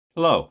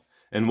Hello,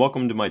 and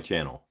welcome to my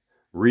channel,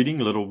 Reading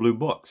Little Blue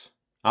Books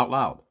Out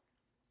Loud.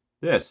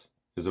 This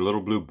is a little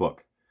blue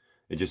book.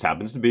 It just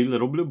happens to be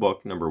Little Blue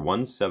Book number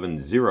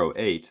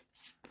 1708,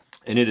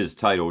 and it is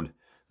titled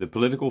The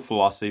Political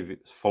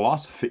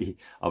Philosophy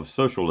of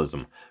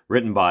Socialism,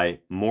 written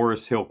by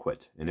Morris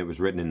Hillquit, and it was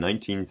written in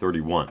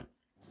 1931.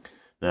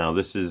 Now,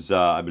 this is,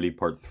 I believe,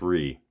 part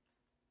 3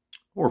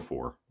 or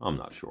 4. I'm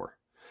not sure.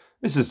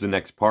 This is the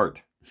next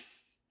part.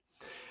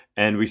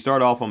 And we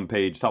start off on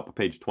top of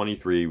page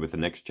 23 with the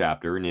next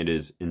chapter, and it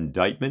is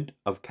Indictment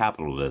of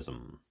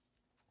Capitalism.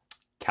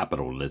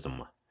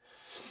 Capitalism.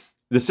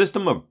 The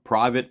system of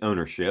private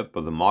ownership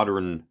of the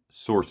modern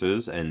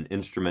sources and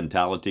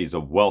instrumentalities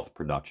of wealth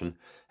production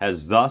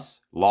has thus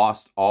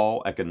lost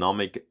all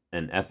economic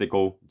and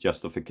ethical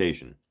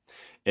justification.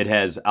 It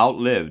has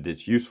outlived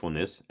its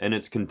usefulness, and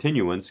its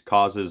continuance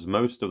causes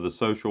most of the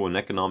social and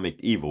economic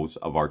evils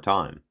of our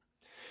time.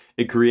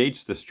 It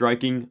creates the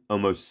striking,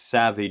 almost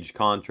savage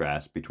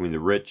contrast between the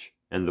rich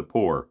and the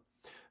poor,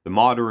 the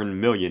modern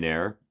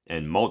millionaire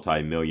and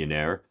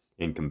multimillionaire,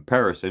 in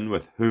comparison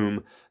with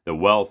whom the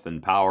wealth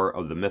and power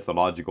of the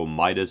mythological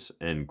Midas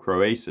and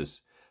Croesus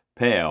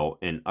pale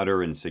in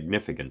utter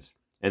insignificance,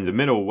 and the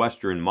Middle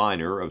Western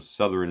miner of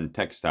Southern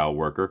textile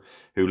worker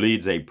who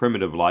leads a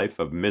primitive life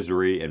of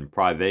misery and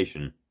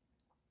privation.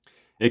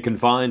 It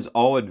confines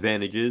all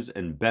advantages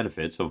and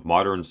benefits of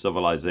modern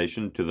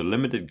civilization to the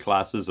limited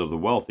classes of the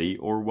wealthy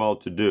or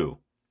well-to-do,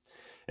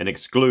 and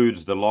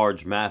excludes the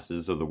large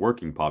masses of the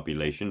working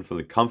population from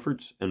the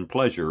comforts and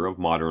pleasure of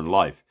modern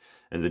life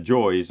and the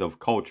joys of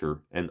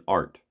culture and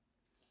art.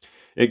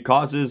 It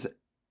causes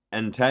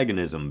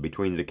antagonism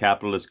between the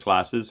capitalist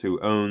classes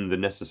who own the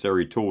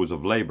necessary tools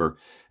of labor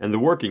and the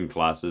working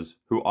classes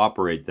who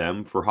operate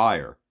them for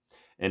hire.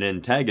 An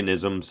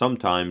antagonism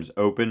sometimes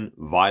open,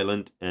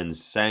 violent, and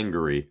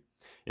sanguinary,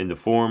 in the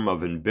form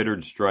of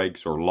embittered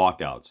strikes or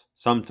lockouts,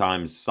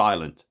 sometimes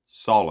silent,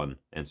 sullen,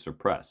 and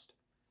suppressed.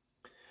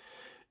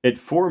 It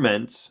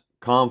foments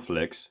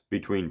conflicts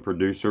between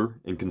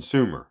producer and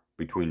consumer,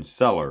 between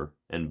seller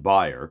and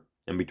buyer,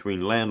 and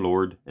between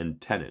landlord and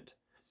tenant.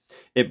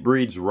 It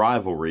breeds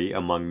rivalry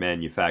among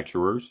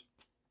manufacturers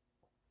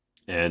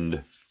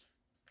and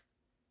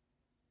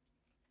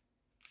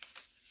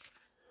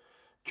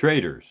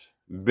traders,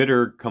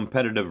 bitter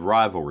competitive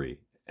rivalry,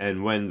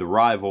 and when the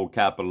rival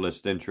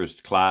capitalist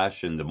interests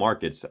clash in the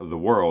markets of the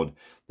world,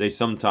 they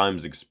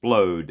sometimes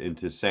explode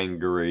into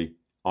sanguinary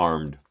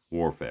armed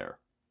warfare.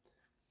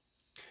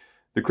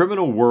 The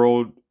criminal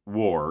world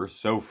war,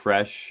 so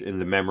fresh in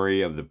the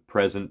memory of the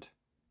present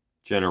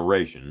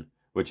generation,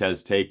 which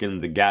has taken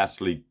the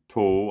ghastly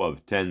toll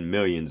of 10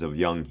 millions of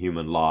young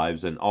human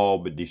lives and all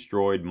but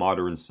destroyed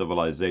modern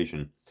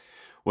civilization,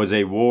 was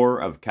a war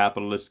of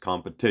capitalist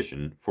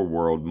competition for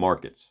world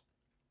markets.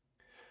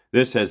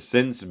 This has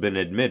since been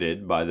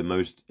admitted by the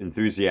most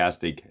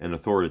enthusiastic and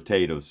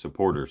authoritative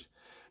supporters.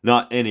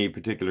 Not any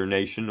particular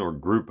nation or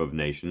group of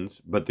nations,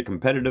 but the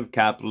competitive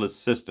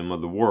capitalist system of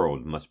the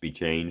world must be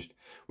changed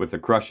with the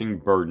crushing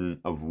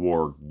burden of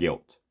war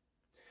guilt.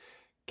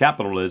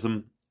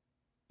 Capitalism,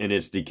 in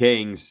its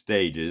decaying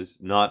stages,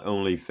 not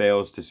only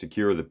fails to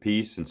secure the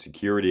peace and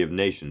security of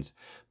nations,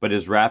 but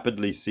is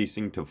rapidly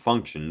ceasing to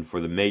function for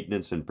the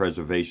maintenance and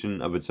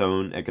preservation of its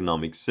own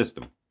economic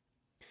system.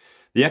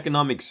 The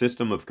economic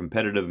system of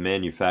competitive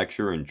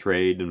manufacture and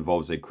trade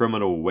involves a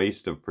criminal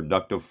waste of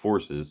productive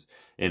forces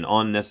and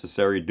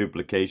unnecessary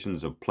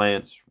duplications of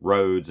plants,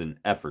 roads, and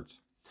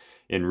efforts,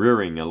 in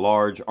rearing a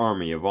large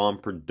army of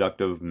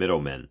unproductive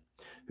middlemen,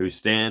 who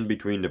stand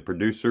between the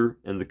producer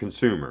and the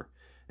consumer,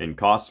 in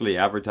costly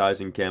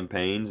advertising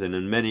campaigns and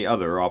in many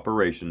other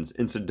operations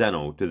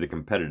incidental to the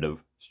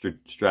competitive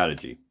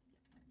strategy.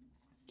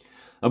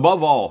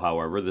 Above all,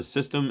 however, the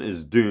system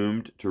is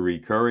doomed to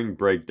recurring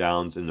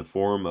breakdowns in the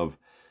form of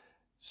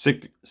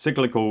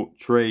cyclical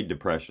trade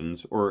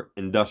depressions or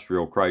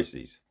industrial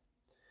crises.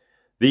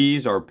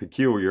 These are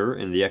peculiar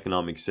in the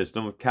economic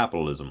system of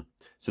capitalism.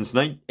 Since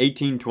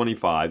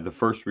 1825, the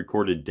first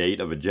recorded date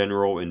of a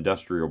general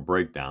industrial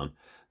breakdown,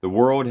 the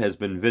world has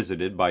been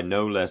visited by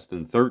no less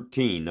than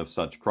 13 of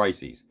such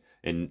crises.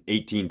 In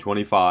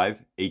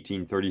 1825,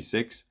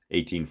 1836,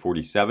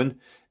 1847,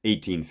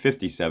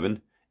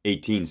 1857,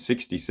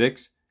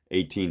 1866,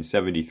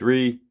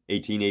 1873,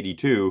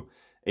 1882,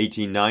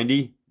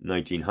 1890,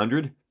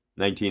 1900,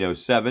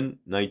 1907,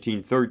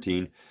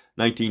 1913,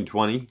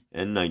 1920,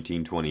 and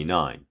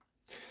 1929.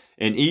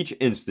 In each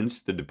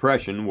instance, the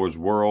depression was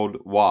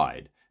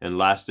worldwide and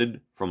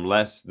lasted from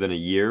less than a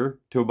year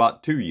to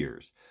about 2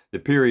 years. The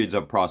periods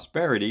of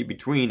prosperity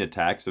between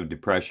attacks of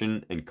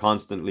depression and are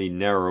constantly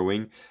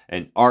narrowing,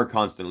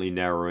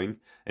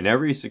 and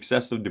every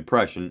successive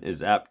depression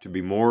is apt to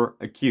be more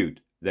acute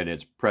than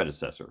its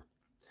predecessor.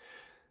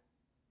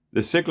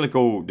 The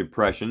cyclical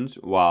depressions,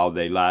 while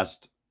they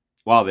last,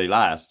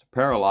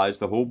 paralyze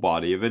the whole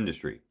body of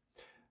industry.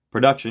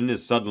 Production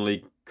is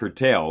suddenly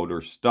curtailed or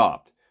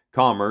stopped.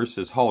 Commerce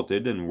is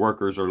halted and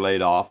workers are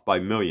laid off by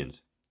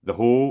millions. The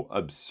whole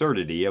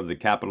absurdity of the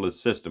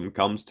capitalist system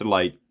comes to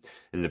light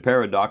in the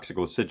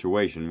paradoxical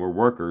situation where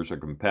workers are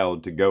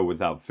compelled to go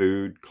without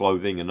food,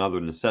 clothing, and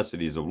other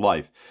necessities of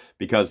life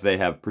because they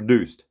have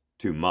produced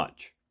too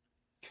much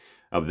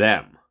of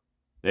them.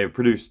 They have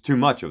produced too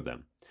much of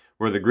them.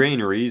 Where the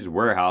granaries,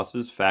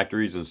 warehouses,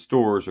 factories, and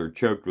stores are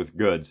choked with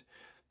goods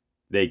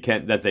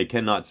that they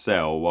cannot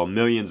sell, while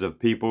millions of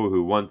people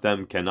who want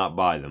them cannot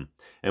buy them,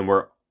 and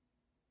where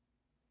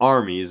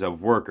armies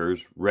of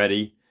workers,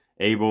 ready,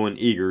 able, and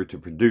eager to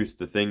produce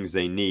the things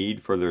they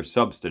need for their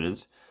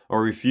subsistence,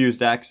 are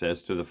refused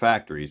access to the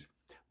factories,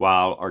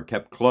 which are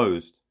kept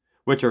closed,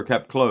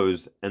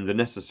 and the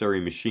necessary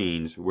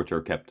machines which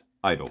are kept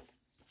idle.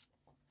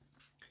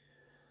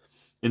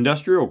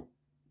 Industrial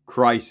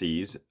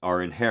crises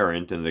are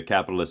inherent in the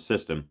capitalist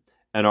system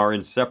and are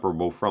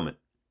inseparable from it.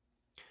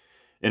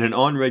 In an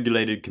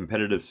unregulated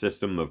competitive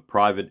system of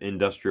private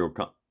industrial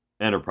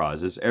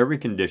enterprises, every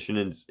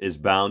condition is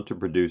bound to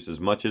produce as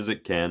much as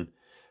it can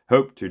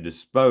hope to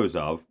dispose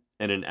of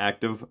in an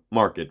active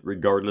market,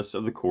 regardless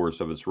of the course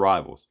of its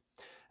rivals.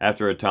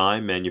 After a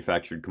time,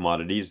 manufactured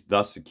commodities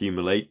thus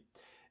accumulate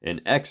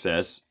in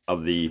excess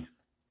of the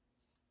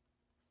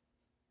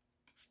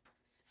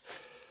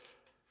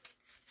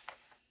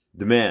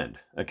demand.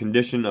 A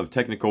condition of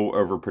technical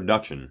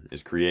overproduction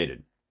is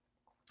created.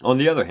 On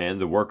the other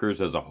hand, the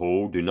workers as a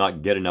whole do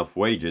not get enough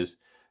wages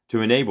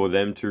to enable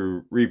them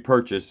to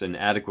repurchase an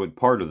adequate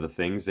part of the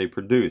things they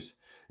produce.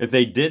 If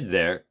they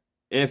did,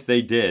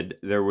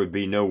 there would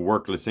be no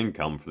workless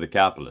income for the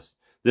capitalist.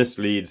 This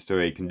leads to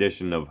a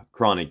condition of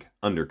chronic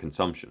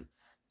underconsumption.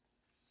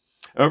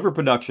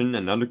 Overproduction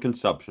and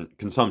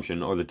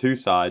underconsumption are the two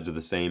sides of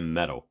the same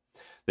metal.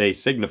 They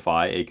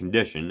signify a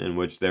condition in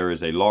which there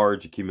is a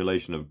larger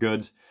accumulation of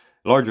goods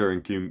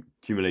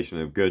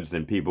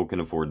than people can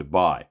afford to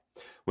buy.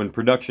 When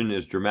production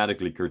is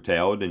dramatically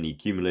curtailed and the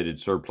accumulated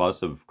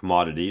surplus of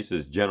commodities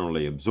is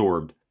generally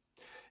absorbed,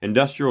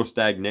 industrial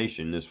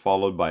stagnation is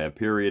followed by a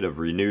period of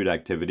renewed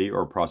activity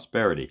or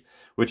prosperity,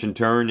 which in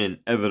turn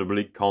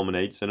inevitably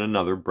culminates in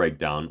another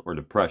breakdown or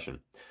depression.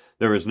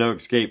 There is no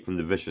escape from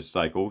the vicious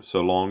cycle so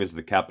long as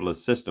the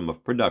capitalist system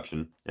of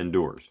production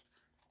endures.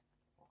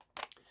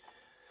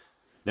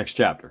 Next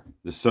chapter,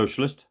 the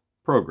Socialist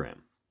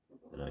Program.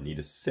 And I need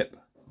a sip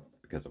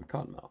because I'm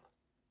cottonmouth.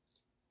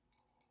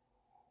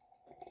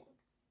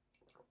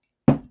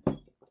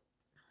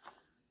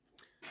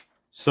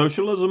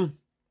 Socialism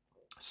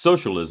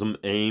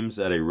aims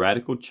at a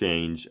radical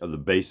change of the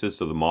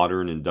basis of the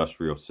modern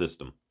industrial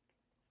system.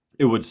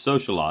 It would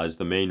socialize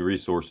the main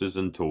resources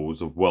and tools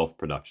of wealth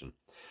production,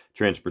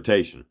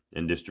 transportation,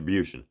 and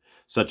distribution,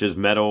 such as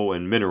metal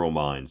and mineral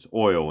mines,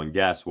 oil and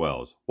gas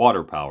wells,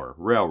 water power,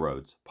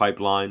 railroads,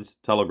 pipelines,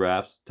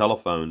 telegraphs,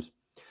 telephones,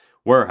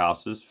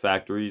 warehouses,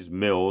 factories,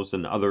 mills,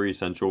 and other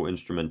essential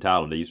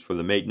instrumentalities for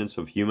the maintenance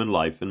of human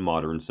life in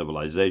modern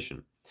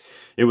civilization.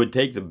 It would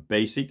take the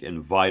basic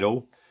and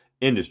vital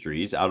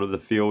industries out of the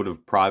field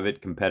of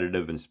private,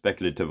 competitive, and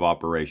speculative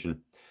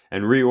operation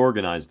and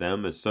reorganize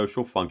them as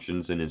social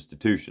functions and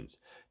institutions,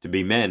 to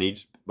be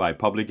managed by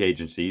public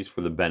agencies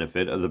for the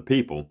benefit of the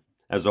people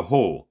as a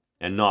whole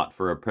and not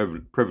for a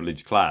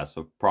privileged class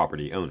of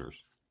property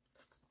owners.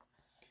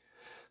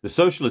 The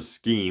socialist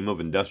scheme of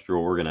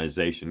industrial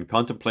organization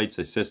contemplates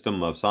a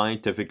system of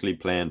scientifically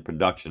planned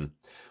production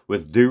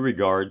with due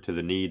regard to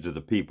the needs of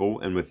the people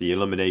and with the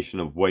elimination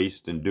of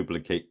waste and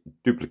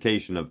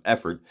duplication of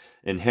effort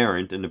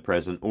inherent in the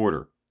present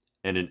order,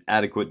 and an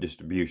adequate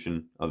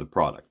distribution of the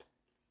product.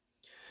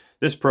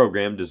 This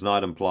program does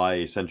not imply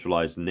a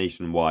centralized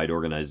nationwide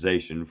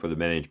organization for the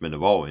management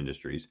of all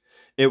industries.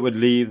 It would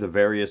leave the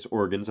various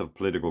organs of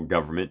political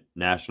government,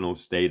 national,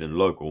 state, and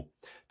local,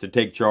 to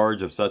take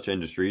charge of such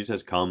industries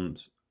as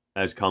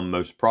come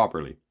most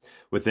properly,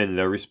 within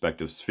their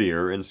respective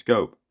sphere and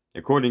scope,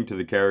 according to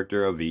the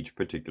character of each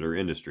particular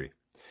industry.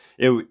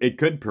 It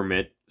could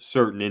permit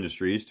certain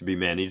industries to be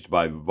managed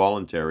by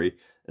voluntary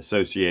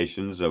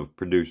associations of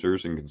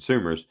producers and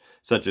consumers,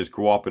 such as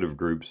cooperative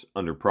groups,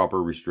 under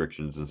proper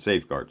restrictions and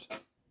safeguards.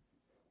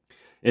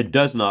 It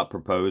does not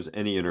propose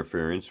any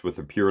interference with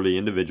the purely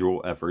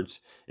individual efforts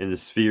in the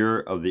sphere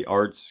of the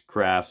arts,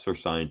 crafts, or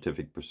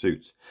scientific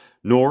pursuits,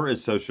 nor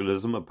is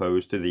socialism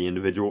opposed to the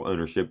individual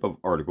ownership of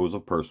articles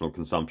of personal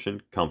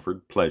consumption,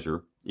 comfort,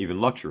 pleasure, even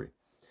luxury.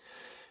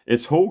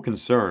 Its whole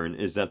concern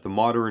is that the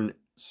modern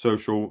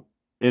social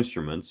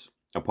instruments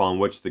upon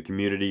which the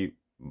community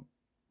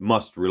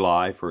must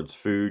rely for its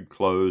food,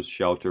 clothes,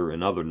 shelter,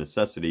 and other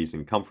necessities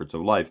and comforts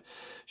of life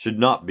should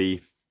not be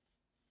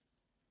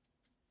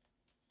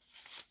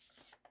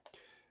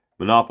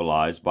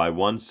monopolized by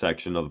one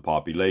section of the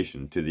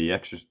population to the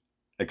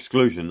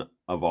exclusion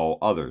of all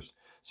others,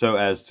 so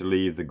as to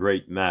leave the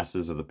great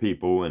masses of the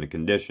people in a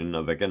condition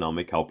of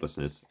economic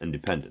helplessness and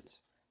dependence.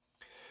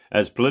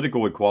 As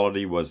political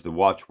equality was the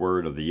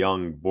watchword of the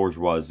young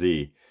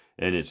bourgeoisie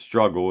in its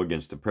struggle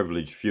against the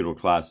privileged feudal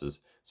classes,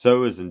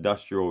 so is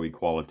industrial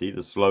equality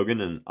the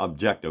slogan and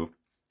objective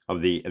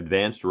of the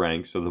advanced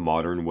ranks of the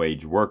modern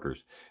wage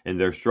workers in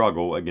their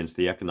struggle against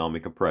the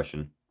economic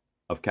oppression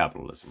of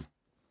capitalism.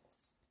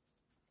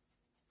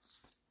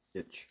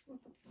 itch.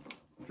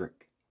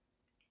 Drink.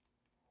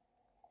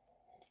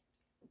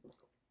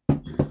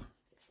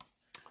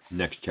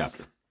 Next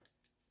chapter.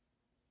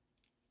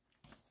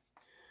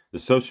 The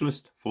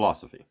Socialist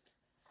Philosophy.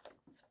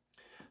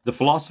 The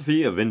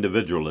philosophy of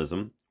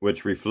individualism,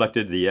 which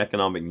reflected the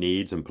economic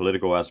needs and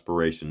political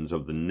aspirations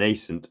of the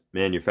nascent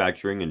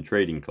manufacturing and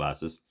trading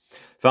classes,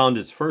 found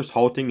its first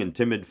halting and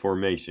timid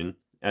formation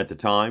at the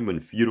time when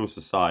feudal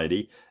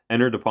society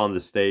entered upon the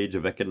stage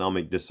of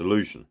economic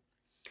dissolution,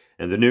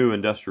 and the new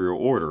industrial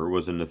order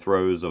was in the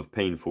throes of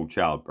painful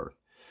childbirth.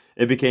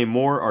 It became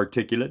more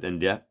articulate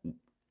and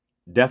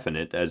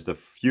definite as the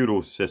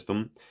feudal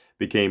system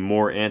became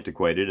more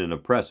antiquated and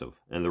oppressive,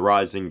 and the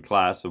rising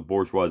class of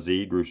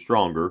bourgeoisie grew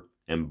stronger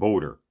and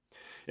bolder.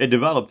 It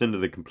developed into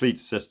the complete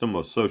system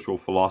of social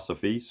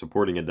philosophy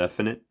supporting a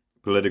definite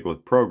political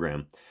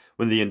program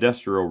when the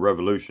Industrial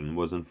Revolution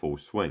was in full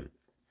swing.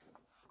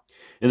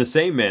 In the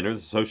same manner,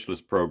 the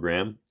socialist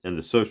program and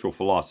the social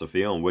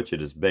philosophy on which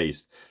it is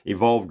based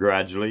evolved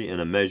gradually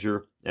in a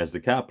measure as the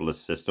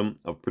capitalist system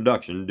of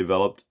production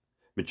developed,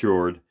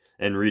 matured,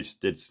 and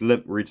reached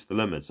the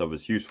limits of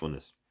its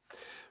usefulness,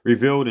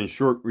 revealed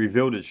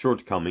its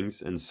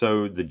shortcomings, and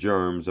sowed the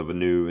germs of a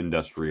new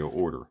industrial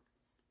order.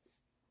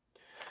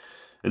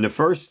 In the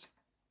first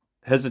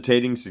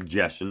hesitating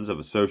suggestions of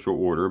a social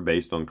order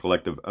based on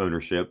collective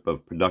ownership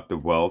of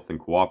productive wealth and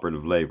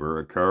cooperative labor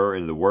occur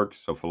in the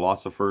works of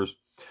philosophers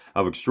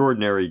of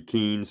extraordinary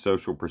keen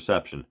social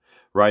perception,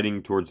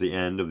 writing towards the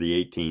end of the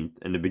 18th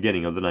and the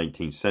beginning of the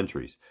 19th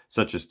centuries,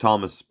 such as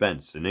Thomas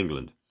Spence in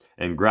England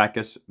and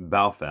Gracchus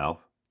Babeuf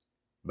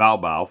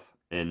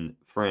in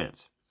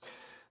France.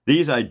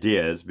 These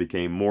ideas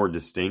became more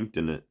distinct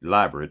and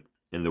elaborate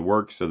in the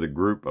works of the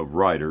group of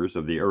writers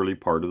of the early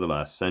part of the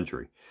last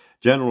century,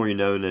 generally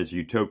known as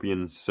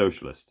utopian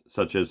socialists,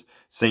 such as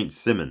Saint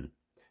Simon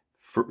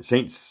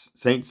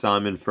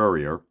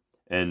Fourier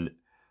and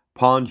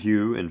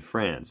Ponthieu in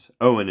France,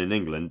 Owen in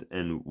England,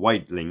 and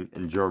Weitling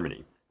in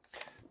Germany.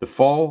 The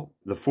full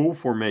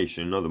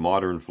formation of the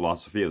modern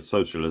philosophy of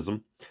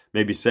socialism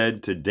may be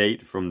said to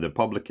date from the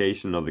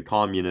publication of the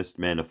Communist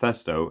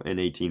Manifesto in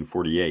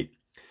 1848.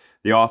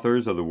 The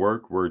authors of the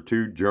work were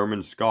two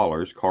German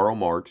scholars, Karl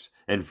Marx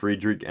and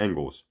Friedrich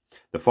Engels,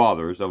 the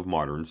fathers of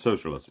modern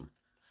socialism.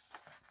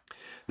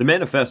 The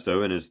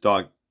manifesto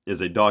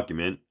is a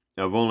document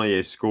of only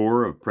a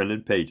score of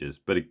printed pages,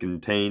 but it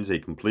contains a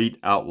complete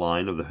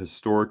outline of the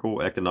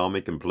historical,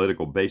 economic, and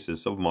political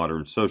basis of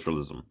modern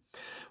socialism,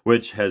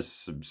 which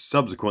has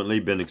subsequently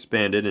been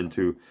expanded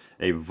into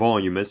a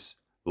voluminous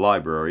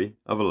library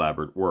of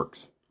elaborate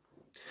works.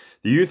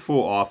 The youthful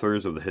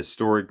authors of the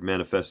historic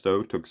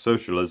manifesto took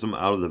socialism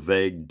out of the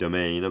vague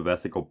domain of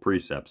ethical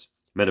precepts,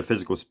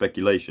 metaphysical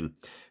speculation,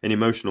 and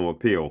emotional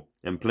appeal,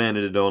 and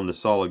planted it on the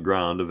solid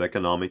ground of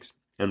economics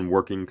and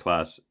working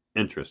class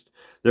interest,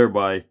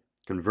 thereby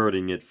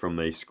converting it from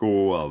a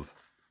school of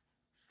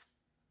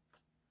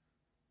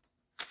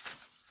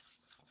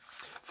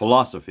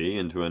philosophy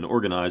into an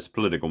organized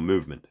political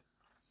movement.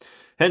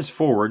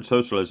 Henceforward,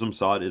 socialism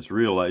sought its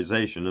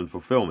realization and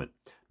fulfillment,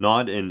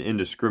 not in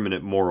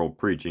indiscriminate moral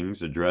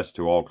preachings addressed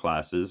to all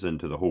classes and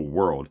to the whole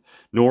world,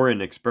 nor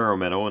in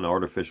experimental and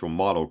artificial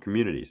model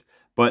communities,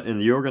 but in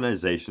the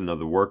organization of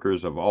the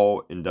workers of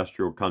all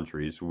industrial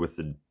countries with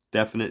the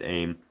definite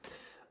aim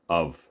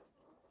of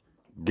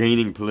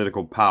gaining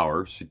political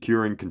power,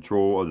 securing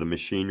control of the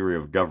machinery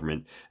of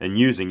government, and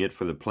using it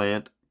for the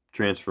planned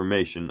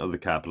transformation of the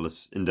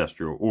capitalist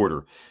industrial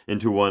order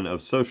into one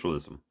of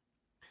socialism.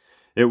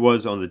 It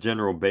was on the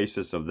general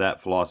basis of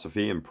that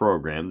philosophy and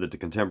program that the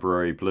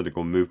contemporary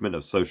political movement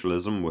of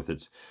socialism, with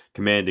its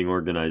commanding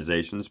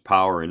organizations,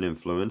 power, and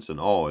influence in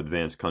all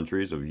advanced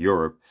countries of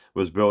Europe,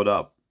 was built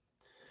up.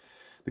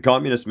 The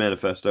Communist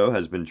Manifesto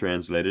has been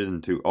translated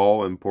into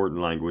all important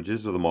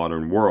languages of the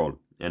modern world,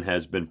 and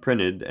has been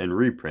printed and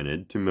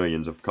reprinted to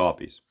millions of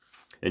copies.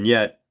 And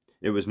yet,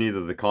 it was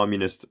neither the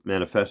Communist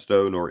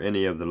Manifesto nor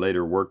any of the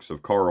later works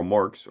of Karl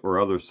Marx or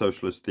other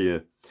socialist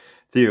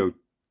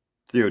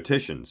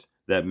theoreticians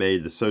that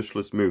made the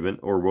socialist movement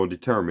or will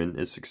determine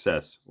its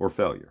success or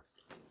failure.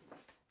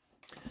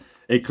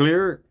 A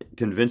clear,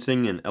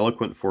 convincing, and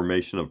eloquent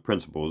formation of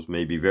principles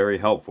may be very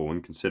helpful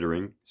in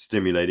considering,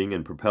 stimulating,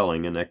 and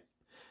propelling an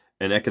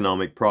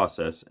economic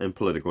process and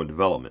political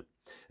development.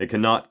 It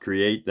cannot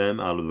create them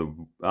out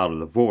of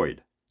the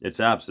void. Its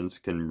absence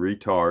can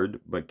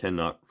retard but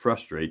cannot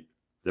frustrate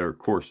their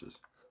courses.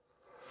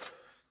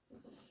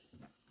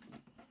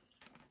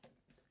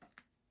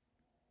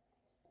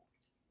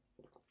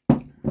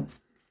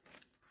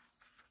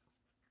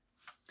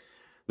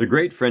 The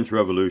great French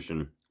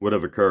Revolution would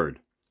have occurred,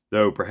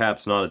 though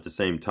perhaps not at the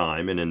same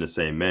time and in the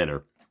same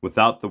manner,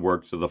 without the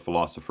works of the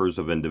philosophers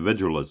of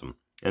individualism,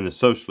 and the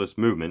socialist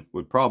movement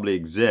would probably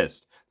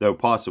exist, though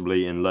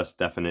possibly in less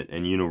definite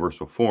and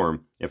universal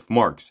form, if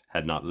Marx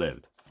had not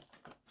lived.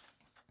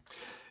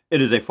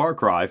 It is a far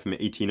cry from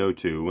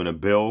 1802, when a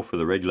bill for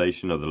the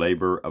regulation of the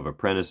labor of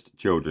apprenticed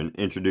children,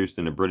 introduced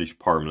in the British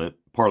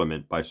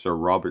Parliament by Sir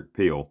Robert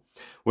Peel,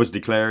 was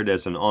declared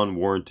as an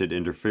unwarranted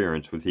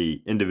interference with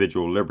the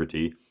individual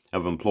liberty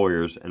of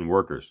employers and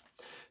workers,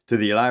 to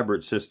the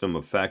elaborate system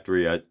of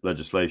factory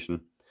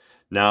legislation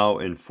now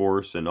in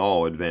force in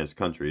all advanced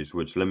countries,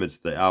 which limits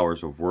the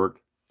hours of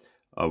work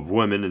of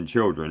women and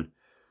children,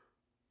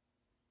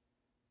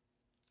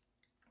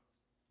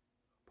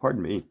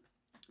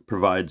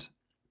 provides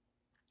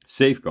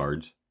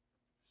safeguards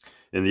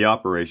in the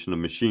operation of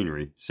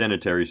machinery,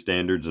 sanitary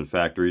standards in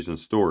factories and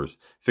stores,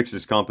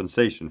 fixes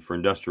compensation for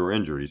industrial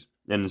injuries,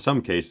 and in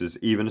some cases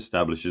even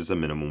establishes a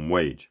minimum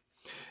wage.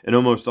 In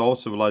almost all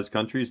civilized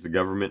countries, the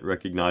government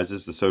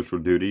recognizes the social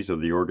duties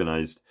of the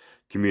organized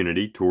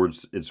community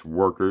towards its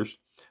workers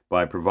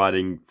by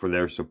providing for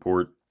their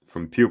support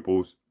from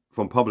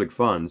public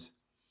funds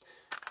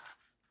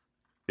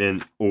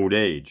in old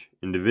age,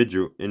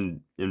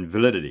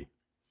 invalidity,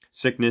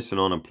 sickness, and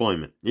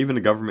unemployment. Even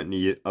the government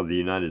of the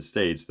United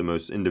States, the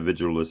most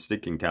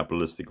individualistic and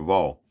capitalistic of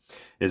all,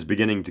 is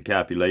beginning to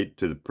capitulate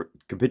to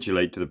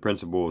the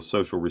principle of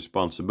social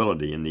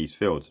responsibility in these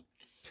fields.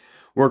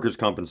 Workers'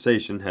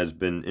 compensation has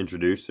been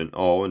introduced in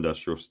all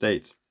industrial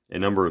states. A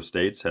number of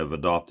states have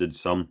adopted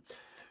some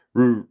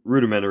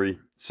rudimentary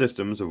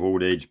systems of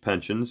old age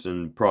pensions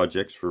and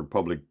projects for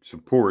public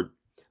support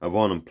of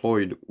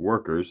unemployed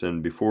workers,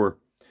 and before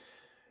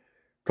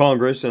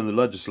Congress and the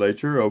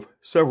legislature of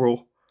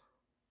several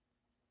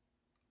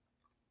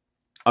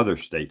other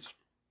states.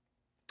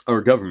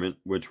 Our government,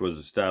 which was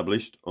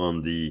established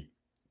on the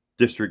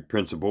district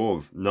principle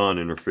of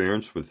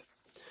non-interference with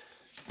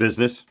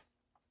business,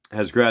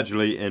 has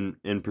gradually and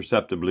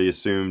imperceptibly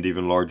assumed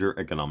even larger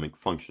economic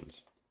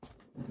functions.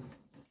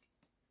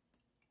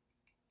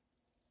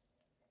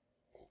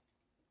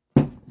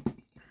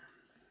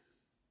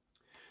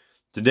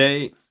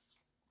 Today,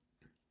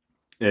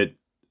 it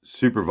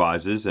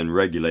supervises and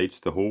regulates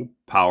the whole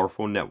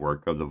powerful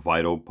network of the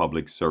vital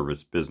public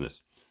service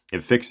business.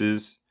 It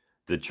fixes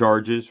the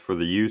charges for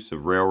the use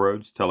of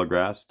railroads,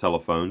 telegraphs,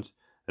 telephones,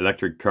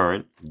 electric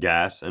current,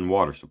 gas, and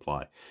water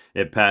supply.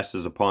 It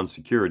passes upon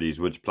securities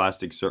which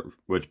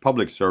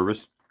public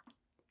service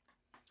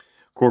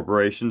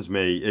corporations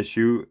may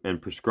issue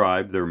and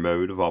prescribe their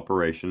mode of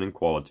operation and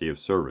quality of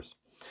service.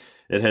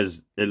 It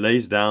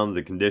lays down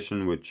the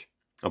condition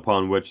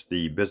upon which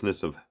the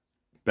business of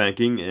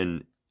banking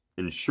and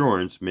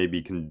insurance may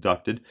be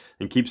conducted,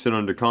 and keeps it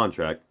under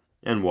contract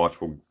and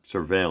watchful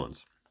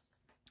surveillance.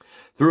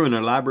 Through an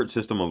elaborate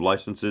system of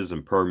licenses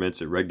and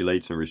permits, it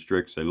regulates and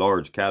restricts a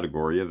large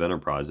category of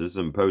enterprises,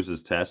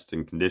 imposes tests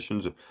and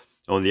conditions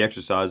on the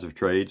exercise of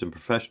trades and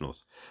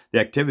professionals. The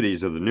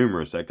activities of the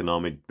numerous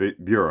economic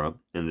bureaux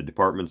and the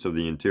departments of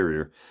the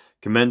interior,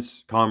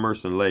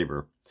 commerce and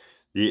labor,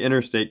 the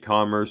Interstate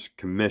Commerce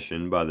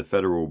Commission by the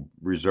Federal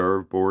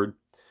Reserve Board,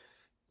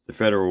 the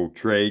Federal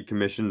Trade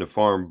Commission, the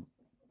Farm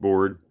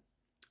Board,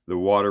 the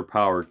Water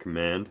Power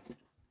Commission,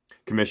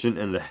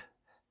 and the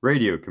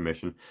Radio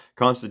Commission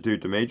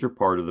constitute a major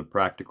part of the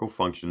practical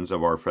functions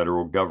of our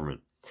federal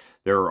government.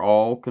 They are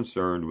all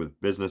concerned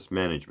with business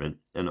management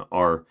and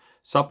are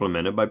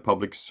supplemented by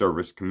public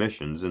service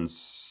commissions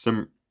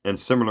and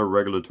similar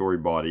regulatory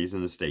bodies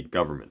in the state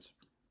governments.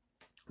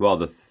 While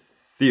the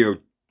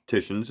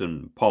theoreticians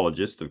and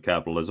apologists of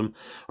capitalism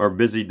are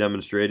busy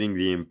demonstrating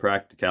the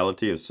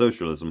impracticality of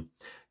socialism,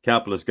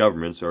 capitalist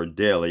governments are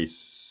daily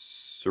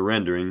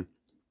surrendering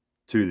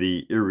to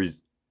the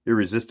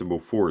irresistible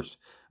force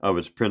of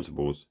its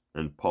principles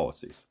and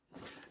policies.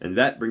 And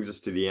that brings us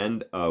to the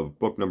end of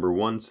book number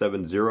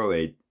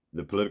 1708,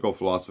 The Political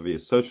Philosophy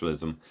of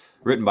Socialism,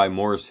 written by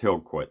Morris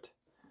Hillquit.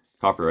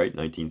 Copyright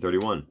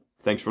 1931.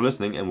 Thanks for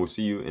listening, and we'll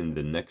see you in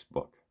the next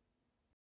book.